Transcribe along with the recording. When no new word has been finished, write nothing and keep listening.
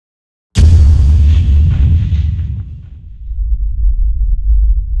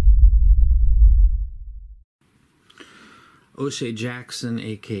O'Shea Jackson,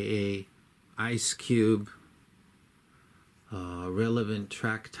 aka Ice Cube. Relevant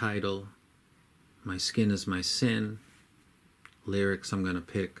track title, My Skin Is My Sin. Lyrics I'm gonna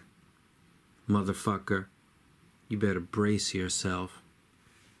pick, motherfucker, you better brace yourself.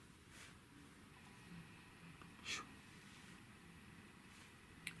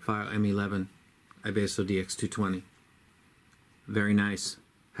 FiiO M11, iBasso DX220. Very nice.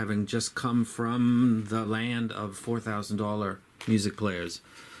 Having just come from the land of $4,000 music players.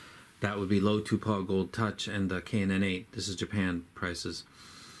 That would be low 2-paw Gold Touch and the KNN8. This is Japan prices.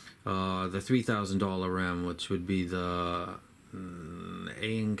 The $3,000 RAM, which would be the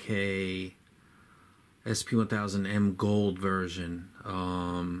A&K SP1000M Gold version.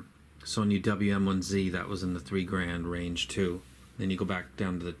 Sony WM1Z, that was in the $3,000 range too. Then you go back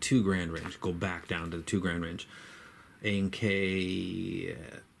down to the $2,000 range. Go back down to the $2,000 range. A&K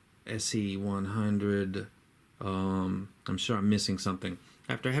SE100. I'm sure I'm missing something.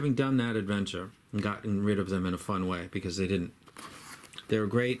 After having done that adventure and gotten rid of them in a fun way, because they didn't. They were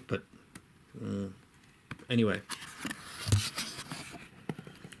great, but anyway.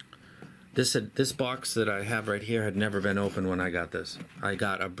 This box that I have right here had never been opened when I got this. I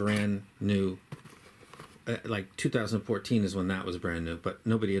got a brand new, like 2014 is when that was brand new, but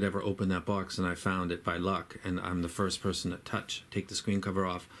nobody had ever opened that box, and I found it by luck, and I'm the first person to take the screen cover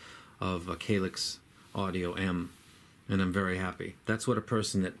off of a Calyx Audio M, and I'm very happy. That's what a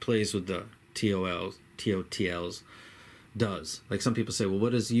person that plays with the TOTLs does. Like some people say, well,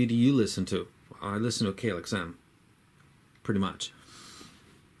 what do you listen to? I listen to a Calyx M, pretty much.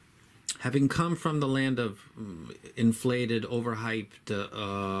 Having come from the land of inflated,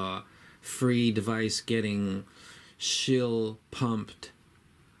 overhyped, free device getting shill pumped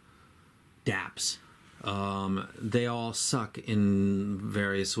DAPs, they all suck in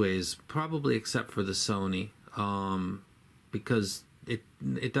various ways, probably except for the Sony, because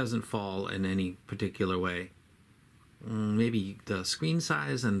it doesn't fall in any particular way. Maybe the screen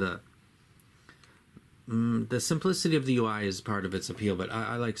size and the simplicity of the UI is part of its appeal, but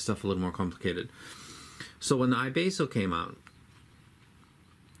I like stuff a little more complicated. So when the iBasso came out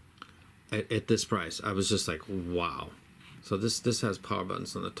at this price, I was just like, wow. So this has power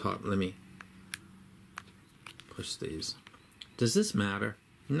buttons on the top. Let me push these. Does this matter?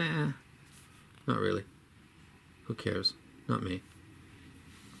 Nah, not really. Who cares? Not me.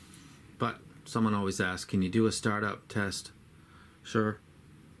 But someone always asks, can you do a startup test? Sure.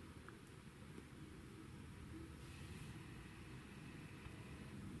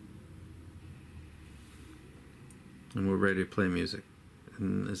 And we're ready to play music.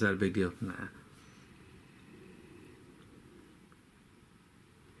 And is that a big deal? Nah.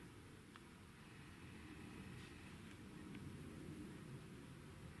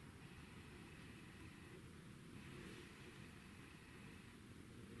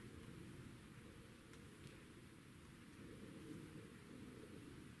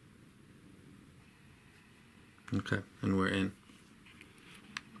 Okay, and we're in.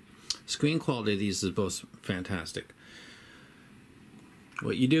 Screen quality of these is both fantastic.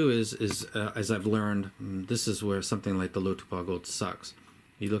 What you do is as I've learned, this is where something like the low 2-paw Gold sucks.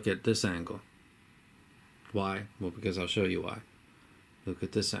 You look at this angle. Why? Well, because I'll show you why. Look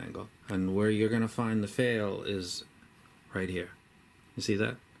at this angle. And where you're going to find the fail is right here. You see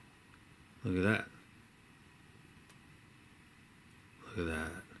that? Look at that. Look at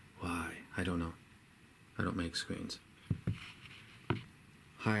that. Why? I don't know. I don't make screens.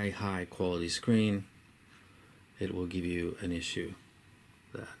 High quality screen. It will give you an issue.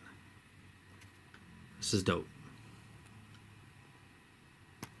 That. This is dope.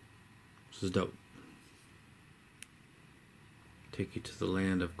 This is dope. Take you to the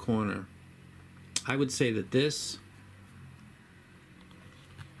land of corner. I would say that this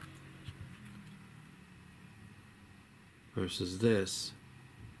versus this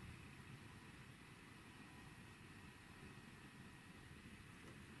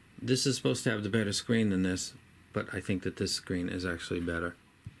is supposed to have the better screen than this, but I think that this screen is actually better.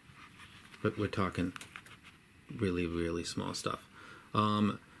 But we're talking really, really small stuff.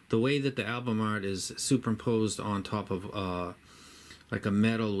 The way that the album art is superimposed on top of like a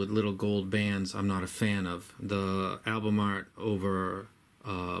metal with little gold bands, I'm not a fan of. The album art over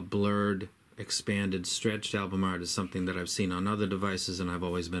blurred, expanded, stretched album art is something that I've seen on other devices and I've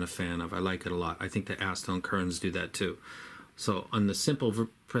always been a fan of. I like it a lot. I think the Acetone Kerns do that too. So on the simple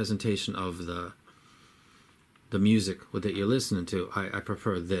presentation of the music that you're listening to, I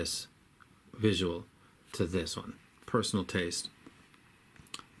prefer this visual to this one. Personal taste.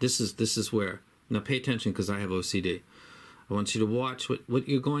 This is where, now pay attention because I have OCD. I want you to watch what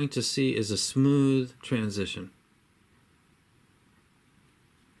you're going to see is a smooth transition.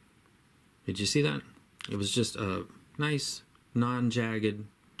 Did you see that? It was just a nice non-jagged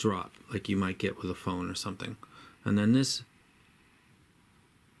drop like you might get with a phone or something. And then this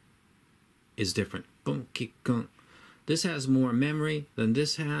is different. Boom, kick, gunk. This has more memory than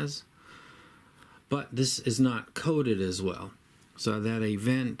this has, but this is not coded as well. So that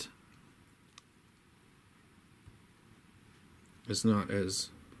event is not as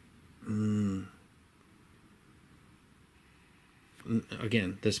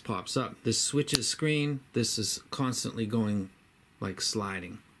again, this pops up. This switches screen. This is constantly going like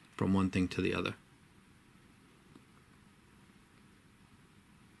sliding from one thing to the other.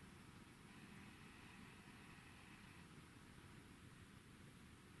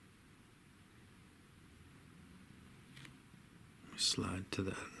 Slide to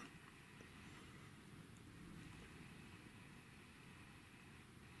that.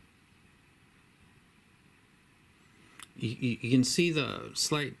 You can see the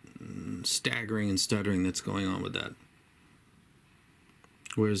slight staggering and stuttering that's going on with that.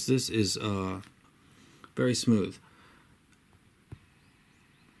 Whereas this is very smooth.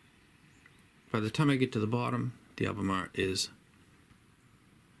 By the time I get to the bottom, the album art is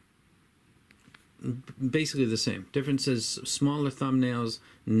basically the same. Difference is smaller thumbnails,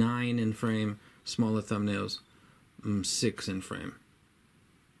 9 in frame, smaller thumbnails, 6 in frame.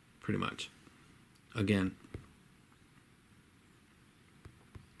 Pretty much. Again.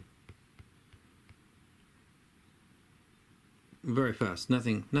 Very fast.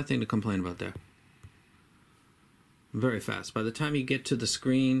 Nothing to complain about there. Very fast. By the time you get to the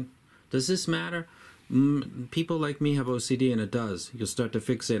screen, does this matter? People like me have OCD, and it does. You'll start to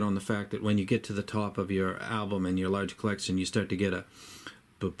fixate on the fact that when you get to the top of your album and your large collection, you start to get a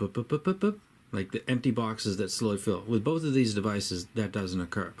boop, boop, boop, boop, boop, boop, like the empty boxes that slowly fill. With both of these devices, that doesn't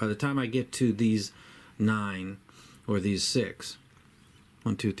occur. By the time I get to these 9 or these 6,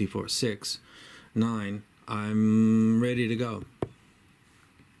 1, 2, 3, 4, 6, 9, I'm ready to go.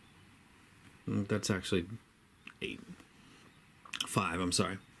 That's actually 8. 5, I'm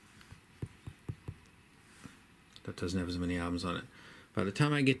sorry. That doesn't have as many albums on it. By the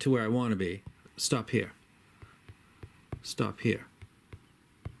time I get to where I want to be, stop here. Stop here.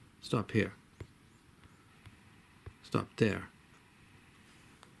 Stop here. Stop there.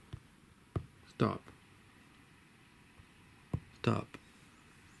 Stop. Stop.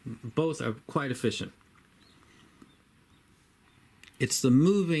 Both are quite efficient. It's the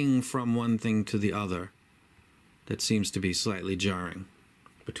moving from one thing to the other that seems to be slightly jarring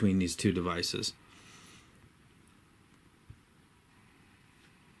between these two devices.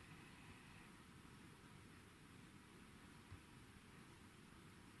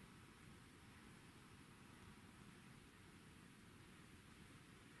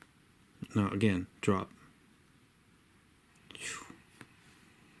 Now again, drop.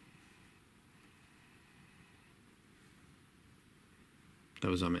 That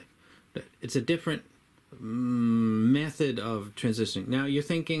was on me. It's a different method of transitioning. Now you're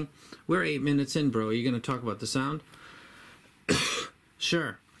thinking, we're 8 minutes in, bro. Are you going to talk about the sound?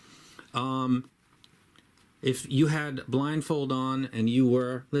 Sure. If you had blindfold on and you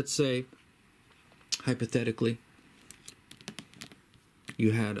were, let's say, hypothetically,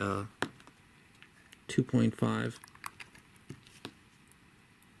 you had a 2.5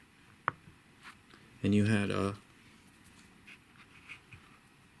 and you had a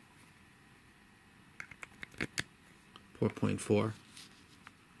 4.4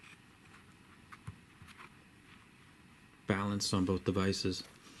 balanced on both devices,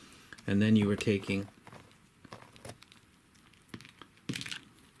 and then you were taking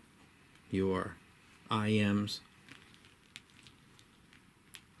your IMs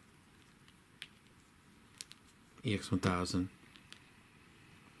EX1000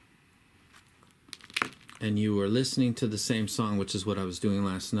 and you were listening to the same song, which is what I was doing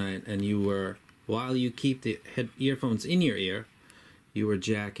last night, and you were, while you keep the earphones in your ear, you were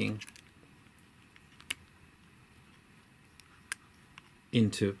jacking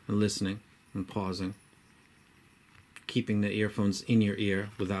into and listening and pausing, keeping the earphones in your ear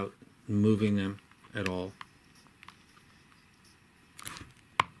without moving them at all.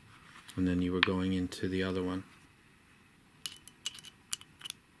 And then you were going into the other one.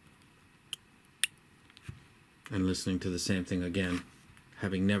 And listening to the same thing again,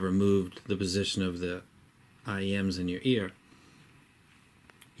 having never moved the position of the IEMs in your ear.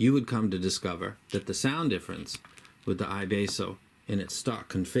 You would come to discover that the sound difference with the iBasso in its stock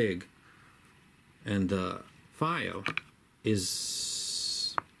config and the FiiO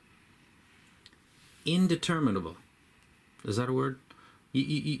is indeterminable. Is that a word?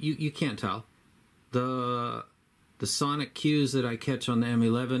 You can't tell. The sonic cues that I catch on the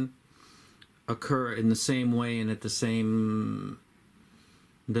M11 occur in the same way and at the same...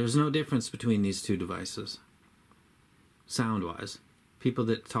 There's no difference between these two devices, sound-wise. People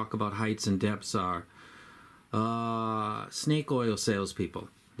that talk about heights and depths are snake oil salespeople.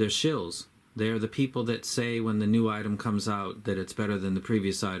 They're shills. They're the people that say when the new item comes out that it's better than the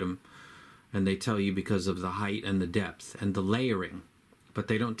previous item, and they tell you because of the height and the depth and the layering, but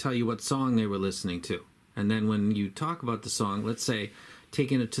they don't tell you what song they were listening to. And then when you talk about the song, let's say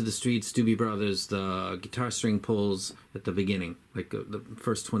Taking It to the Streets, Doobie Brothers, the guitar string pulls at the beginning, like the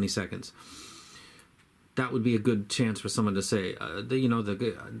first 20 seconds. That would be a good chance for someone to say,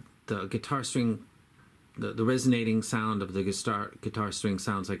 the guitar string, the resonating sound of the guitar string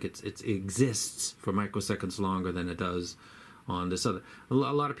sounds like it exists for microseconds longer than it does on this other. A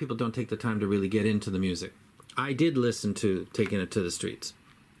lot of people don't take the time to really get into the music. I did listen to Taking It to the Streets,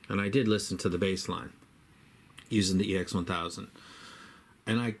 and I did listen to the bass line using the EX1000.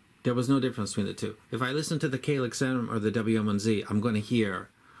 And there was no difference between the two. If I listen to the Calyx M or the WM1Z, I'm going to hear,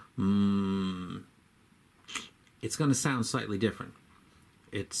 it's going to sound slightly different.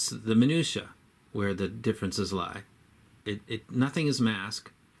 It's the minutia where the differences lie. Nothing is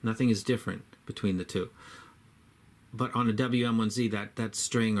masked, nothing is different between the two. But on a WM1Z, that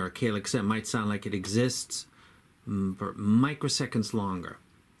string or a Calyx M might sound like it exists for microseconds longer.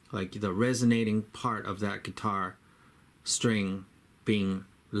 Like the resonating part of that guitar string being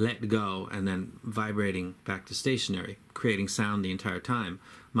let go and then vibrating back to stationary, creating sound the entire time,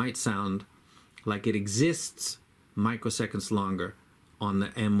 might sound like it exists microseconds longer on the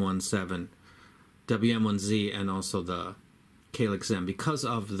M17, WM1Z, and also the Calyx M because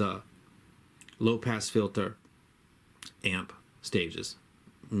of the low-pass filter amp stages.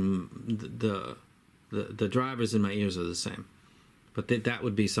 The drivers in my ears are the same, but that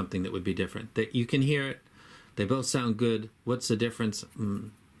would be something that would be different. That you can hear it. They both sound good. What's the difference?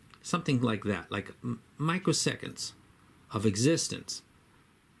 Something like that, like microseconds of existence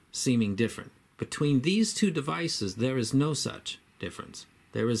seeming different. Between these two devices, there is no such difference.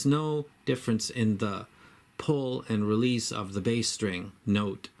 There is no difference in the pull and release of the bass string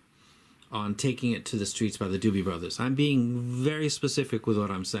note on Taking It to the Streets by the Doobie Brothers. I'm being very specific with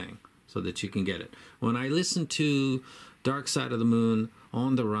what I'm saying so that you can get it. When I listen to Dark Side of the Moon,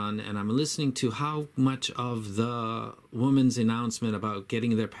 On the Run, and I'm listening to how much of the woman's announcement about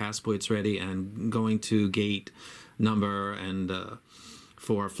getting their passports ready and going to gate number and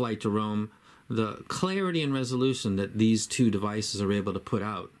for a flight to Rome, the clarity and resolution that these two devices are able to put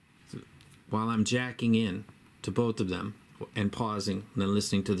out while I'm jacking in to both of them and pausing and then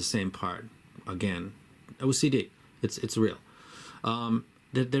listening to the same part again. OCD. It's real.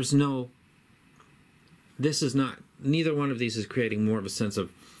 There's no... This is not... Neither one of these is creating more of a sense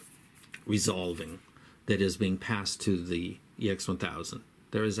of resolving that is being passed to the EX1000.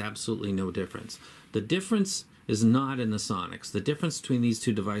 There is absolutely no difference. The difference is not in the sonics. The difference between these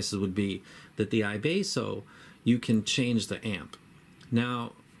two devices would be that the iBasso, you can change the amp.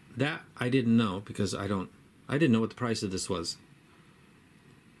 Now, that I didn't know because I didn't know what the price of this was.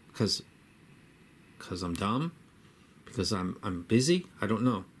 Because I'm dumb? Because I'm busy? I don't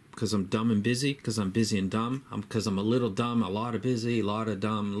know. Because I'm dumb and busy? Because I'm busy and dumb? Because I'm a little dumb, a lot of busy, a lot of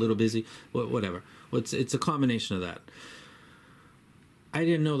dumb, a little busy? Whatever. It's a combination of that. I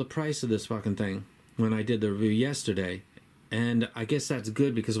didn't know the price of this fucking thing when I did the review yesterday. And I guess that's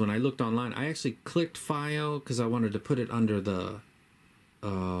good because when I looked online, I actually clicked FiiO because I wanted to put it under the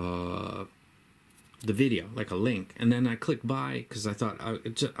video, like a link. And then I clicked buy because I thought,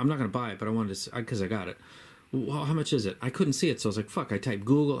 I'm not going to buy it, but I wanted to, because I got it. Well, how much is it? I couldn't see it, so I was like, fuck, I typed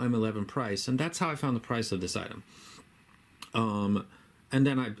Google M11 price, and that's how I found the price of this item. And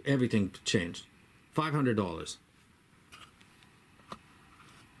then everything changed. $500.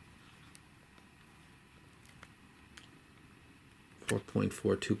 4.4,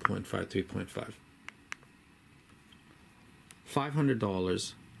 2.5, 3.5.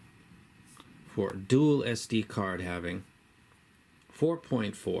 $500 for dual SD card having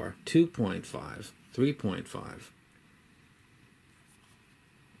 4.4, 2.5, 3.5.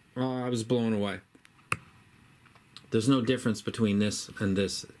 I was blown away. There's no difference between this and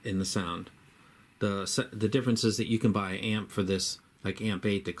this in the sound. The difference is that you can buy an amp for this, like amp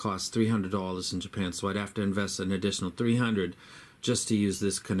 8, that costs $300 in Japan, so I'd have to invest an additional $300 just to use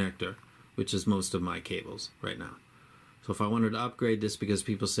this connector, which is most of my cables right now. So if I wanted to upgrade this because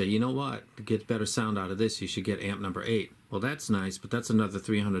people say, you know what, to get better sound out of this, you should get amp number 8. Well, that's nice, but that's another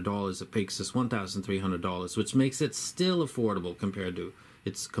 $300 that makes this $1,300, which makes it still affordable compared to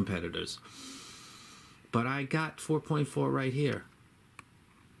its competitors. But I got 4.4 right here,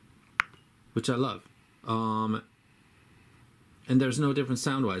 which I love. And And there's no difference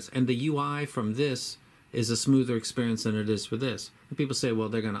sound-wise. And the UI from this is a smoother experience than it is for this. And people say, well,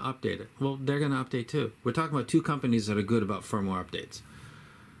 they're going to update it. Well, they're going to update too. We're talking about two companies that are good about firmware updates.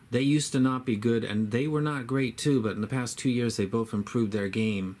 They used to not be good, and they were not great too, but in the past 2 years, they both improved their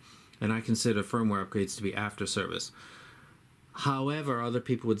game, and I consider firmware upgrades to be after service. However, other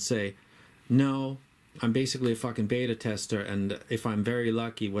people would say, no, I'm basically a fucking beta tester, and if I'm very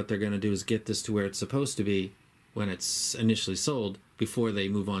lucky, what they're going to do is get this to where it's supposed to be when it's initially sold before they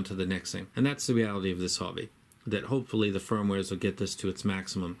move on to the next thing. And that's the reality of this hobby, that hopefully the firmwares will get this to its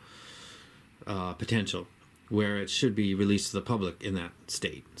maximum potential, where it should be released to the public in that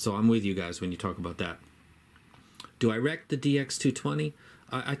state. So I'm with you guys when you talk about that. Do I wreck the DX220?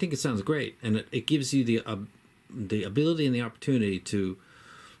 I think it sounds great, and it gives you the ability and the opportunity to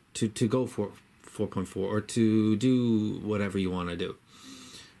go for 4.4 or to do whatever you want to do.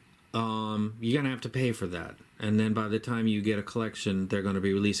 You're going to have to pay for that. And then by the time you get a collection, they're going to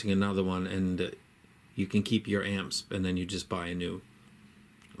be releasing another one, and you can keep your amps, and then you just buy a new.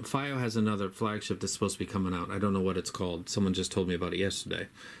 FiiO has another flagship that's supposed to be coming out. I don't know what it's called. Someone just told me about it yesterday.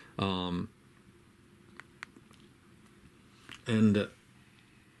 And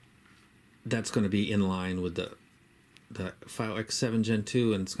that's going to be in line with the FiiO X7 Gen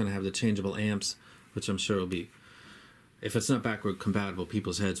 2, and it's going to have the changeable amps, which I'm sure will be, if it's not backward compatible,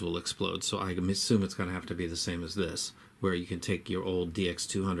 people's heads will explode. So I assume it's going to have to be the same as this, where you can take your old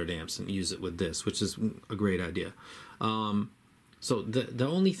DX200 amps and use it with this, which is a great idea. So the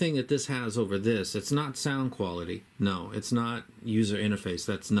only thing that this has over this, it's not sound quality. No, it's not user interface.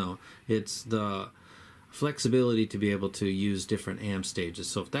 It's the flexibility to be able to use different amp stages.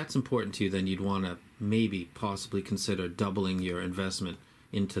 So if that's important to you, then you'd want to maybe possibly consider doubling your investment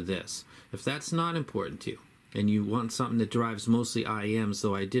into this. If that's not important to you, and you want something that drives mostly IEMs,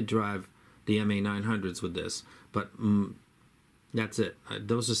 though I did drive the MA900s with this, but that's it.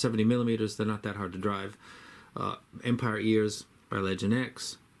 Those are 70 millimeters. They're not that hard to drive. Empire Ears by Legend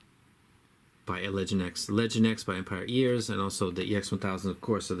X, Legend X by Empire Ears, and also the EX1000, of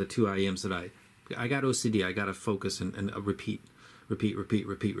course, are the two IEMs that I got OCD. I got to focus and repeat,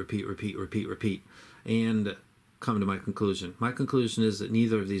 and come to my conclusion. My conclusion is that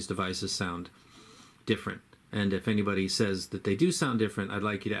neither of these devices sound different. And if anybody says that they do sound different, I'd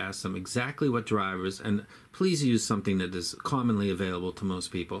like you to ask them exactly what drivers, and please use something that is commonly available to most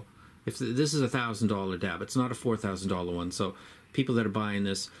people. If this is a $1,000 DAB, it's not a $4,000 one. So people that are buying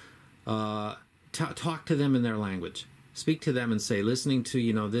this, talk to them in their language. Speak to them and say, listening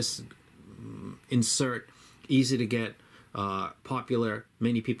to, this insert, easy to get, popular,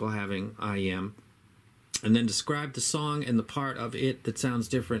 many people having IEM, and then describe the song and the part of it that sounds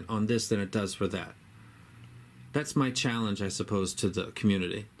different on this than it does for that. That's my challenge, I suppose, to the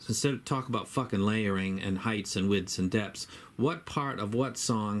community. So instead of talk about fucking layering and heights and widths and depths, what part of what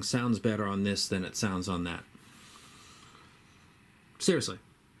song sounds better on this than it sounds on that? Seriously.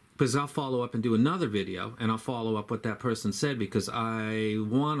 Because I'll follow up and do another video, and I'll follow up what that person said, because I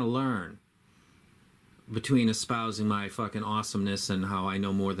want to learn. Between espousing my fucking awesomeness and how I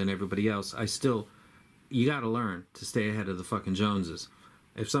know more than everybody else, you gotta learn to stay ahead of the fucking Joneses.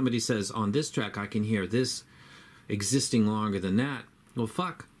 If somebody says, on this track I can hear this existing longer than that, well,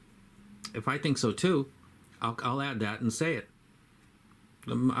 fuck. If I think so too, I'll add that and say it.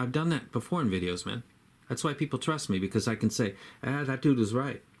 I've done that before in videos, man. That's why people trust me, because I can say, that dude was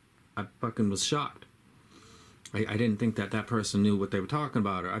right. I fucking was shocked. I didn't think that person knew what they were talking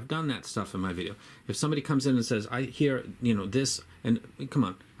about, or I've done that stuff in my video. If somebody comes in and says, I hear, this, and come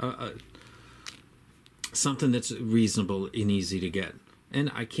on, something that's reasonable and easy to get, and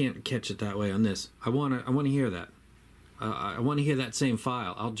I can't catch it that way on this. I want to hear that. I want to hear that same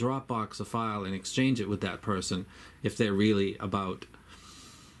file. I'll Dropbox a file and exchange it with that person if they're really about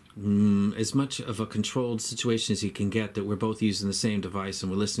as much of a controlled situation as you can get, that we're both using the same device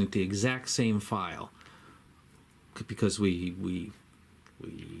and we're listening to the exact same file because we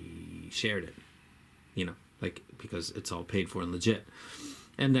shared it, because it's all paid for and legit.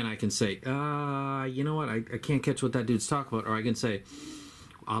 And then I can say, you know what, I can't catch what that dude's talking about, or I can say,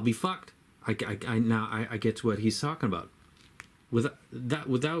 I'll be fucked. Now I get to what he's talking about.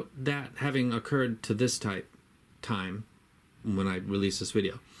 Without that having occurred to this time when I release this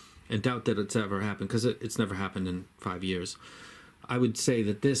video, and doubt that it's ever happened, because it's never happened in 5 years, I would say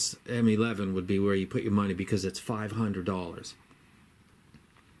that this M11 would be where you put your money, because it's $500.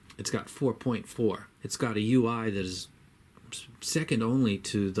 It's got 4.4. It's got a UI that is second only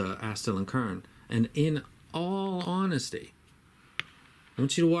to the Astel and Kern. And in all honesty, I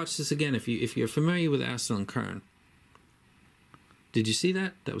want you to watch this again. If you're familiar with Astel and Kern, did you see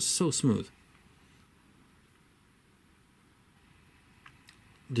that? That was so smooth.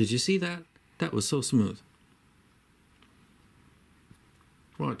 Did you see that? That was so smooth.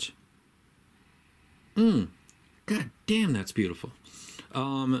 Watch. God damn, that's beautiful.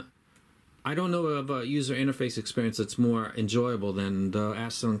 I don't know of a user interface experience that's more enjoyable than the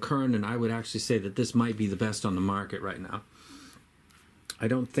Aston Kern, and I would actually say that this might be the best on the market right now. I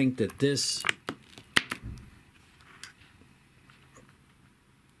don't think that this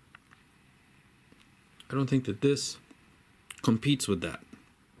competes with that.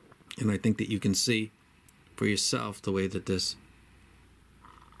 And I think that you can see for yourself the way that this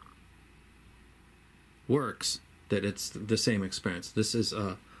works, that it's the same experience. This is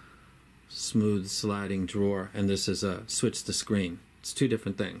a smooth sliding drawer, and this is a switch the screen. It's two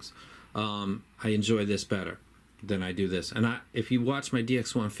different things. I enjoy this better than I do this. And if you watch my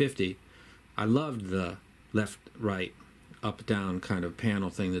DX150, I loved the left, right, up, down kind of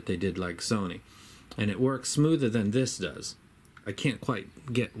panel thing that they did like Sony. And it works smoother than this does. I can't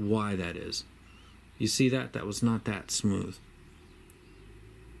quite get why that is. You see that? That was not that smooth.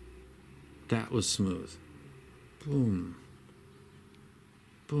 That was smooth. Boom.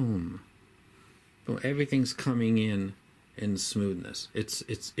 Boom. Boom. Everything's coming in smoothness. It's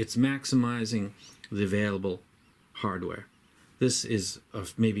maximizing the available hardware. This is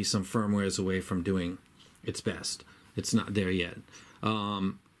maybe some firmwares away from doing its best. It's not there yet.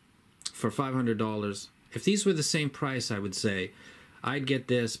 For $500, if these were the same price, I would say I'd get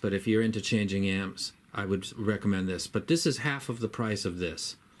this, but if you're into changing amps, I would recommend this. But this is half of the price of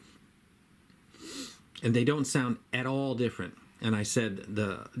this. And they don't sound at all different. And I said,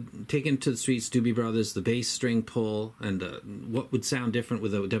 taken to the streets, Doobie Brothers, the bass string pull, and what would sound different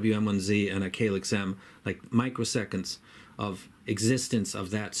with a WM1Z and a Calyx M, like microseconds of existence of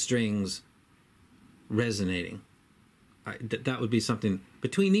that strings resonating. That would be something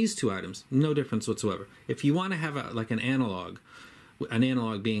between these two items, no difference whatsoever. If you want to have an analog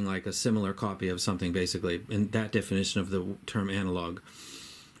being like a similar copy of something, basically, in that definition of the term analog,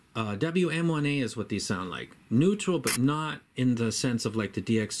 WM1A is what these sound like. Neutral, but not in the sense of like the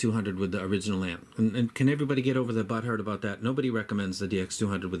DX220 with the original amp. And can everybody get over the butthurt about that? Nobody recommends the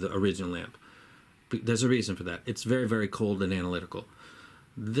DX220 with the original amp. There's a reason for that. It's very, very cold and analytical.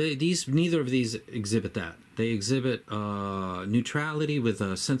 Neither of these exhibit that. They exhibit neutrality with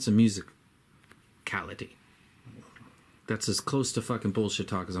a sense of musicality. That's as close to fucking bullshit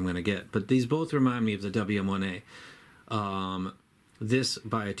talk as I'm going to get. But these both remind me of the WM1A. This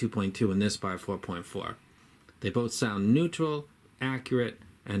by a 2.2 and this by a 4.4. They both sound neutral, accurate,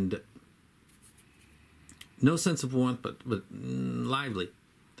 and no sense of warmth, but lively.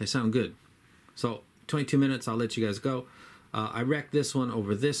 They sound good. So 22 minutes, I'll let you guys go. I wrecked this one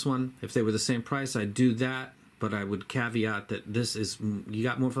over this one. If they were the same price, I'd do that, but I would caveat that this is, you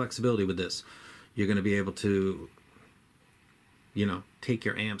got more flexibility with this. You're going to be able to, you know, take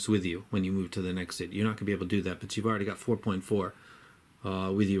your amps with you when you move to the next stage. You're not going to be able to do that, but you've already got 4.4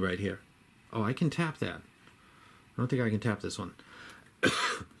 with you right here. Oh, I can tap that. I don't think I can tap this one.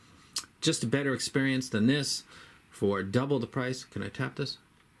 Just a better experience than this for double the price. Can I tap this?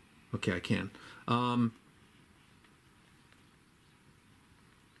 Okay, I can.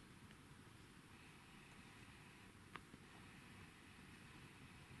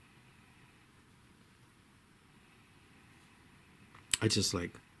 I just like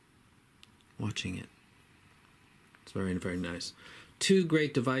watching it. It's very, very nice. Two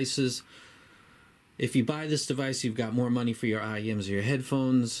great devices. If you buy this device, you've got more money for your IEMs or your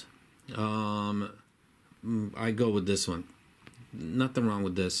headphones. I go with this one. Nothing wrong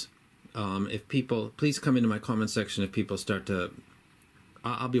with this. If people, please come into my comment section if people start to,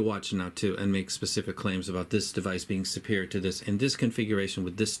 I'll be watching now too, and make specific claims about this device being superior to this in this configuration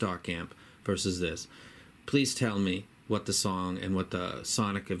with this stock amp versus this. Please tell me what the song and what the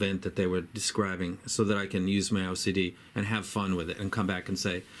sonic event that they were describing so that I can use my OCD and have fun with it and come back and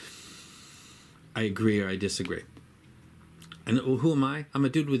say, I agree or I disagree. And who am I? I'm a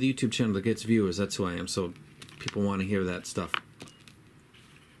dude with a YouTube channel that gets viewers. That's who I am. So people want to hear that stuff.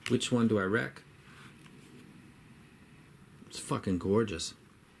 Which one do I wreck? It's fucking gorgeous.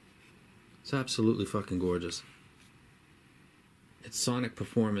 It's absolutely fucking gorgeous. Its sonic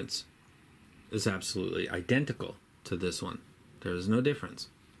performance is absolutely identical to this one. There is no difference.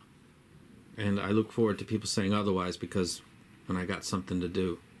 And I look forward to people saying otherwise, because when I got something to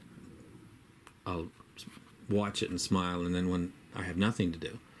do, I'll watch it and smile, and then when I have nothing to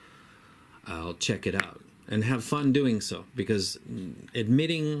do, I'll check it out and have fun doing so, because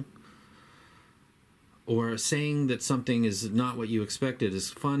admitting or saying that something is not what you expected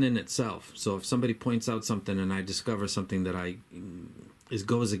is fun in itself. So if somebody points out something and I discover something that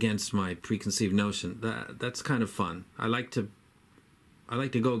goes against my preconceived notion, that's kind of fun. I like to I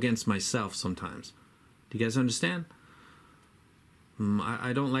like to go against myself sometimes. Do you guys understand?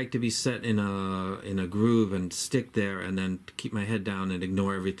 I don't like to be set in a groove and stick there and then keep my head down and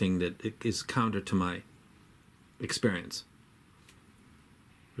ignore everything that is counter to my experience.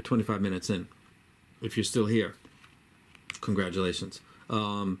 We're 25 minutes in. If you're still here, congratulations.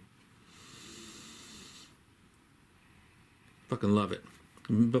 Fucking love it.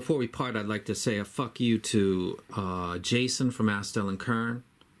 Before we part, I'd like to say a fuck you to Jason from Astel and Kern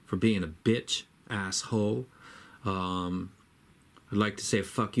for being a bitch asshole. I'd like to say a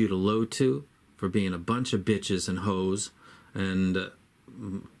fuck you to Low2 for being a bunch of bitches and hoes and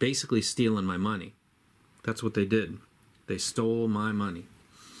basically stealing my money. That's what they did. They stole my money.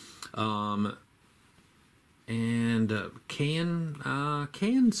 Cans,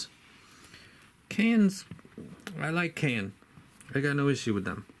 I like Can. I got no issue with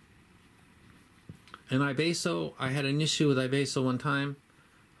them. And iBasso, I had an issue with iBasso one time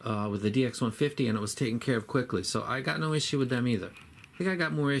with the DX220, and it was taken care of quickly. So I got no issue with them either. I think I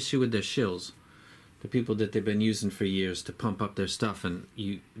got more issue with their shills, the people that they've been using for years to pump up their stuff. And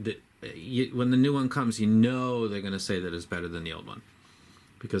when the new one comes, you know they're going to say that it's better than the old one,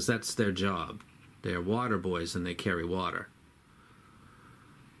 because that's their job. They're water boys and they carry water.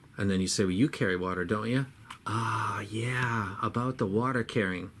 And then you say, well, you carry water, don't you? Ah, yeah, about the water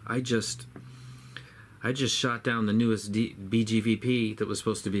carrying. I just shot down the newest BGVP that was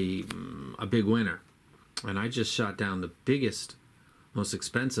supposed to be a big winner. And I just shot down the biggest, most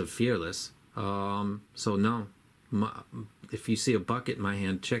expensive Fearless. So no. If you see a bucket in my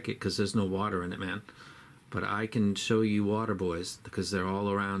hand, check it, because there's no water in it, man. But I can show you water boys, because they're all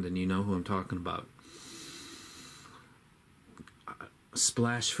around and you know who I'm talking about.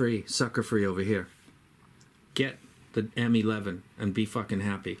 Splash free, sucker free over here. Get the M11 and be fucking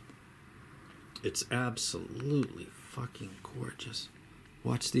happy. It's absolutely fucking gorgeous.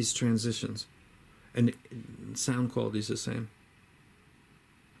 Watch these transitions. And sound quality is the same.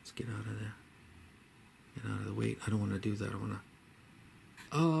 Let's get out of there. Get out of the way. I don't want to do that. I want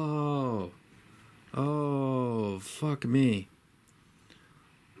to... Oh, fuck me.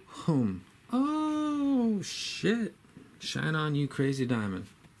 Oh, shit. Shine on, you crazy diamond.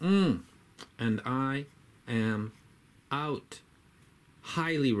 And I am out.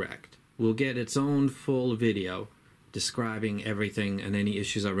 Highly wrecked. We'll get its own full video describing everything and any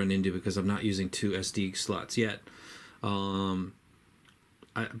issues I run into, because I'm not using 2 SD slots yet. I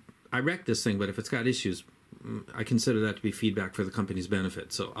wrecked this thing, but if it's got issues, I consider that to be feedback for the company's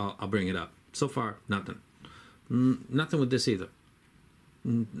benefit, so I'll bring it up. So far, nothing. Nothing with this either.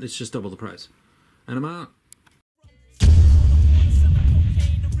 It's just double the price. And I'm out.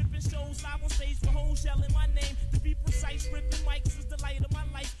 Shows live on stage for hoes yelling my name. To be precise, rip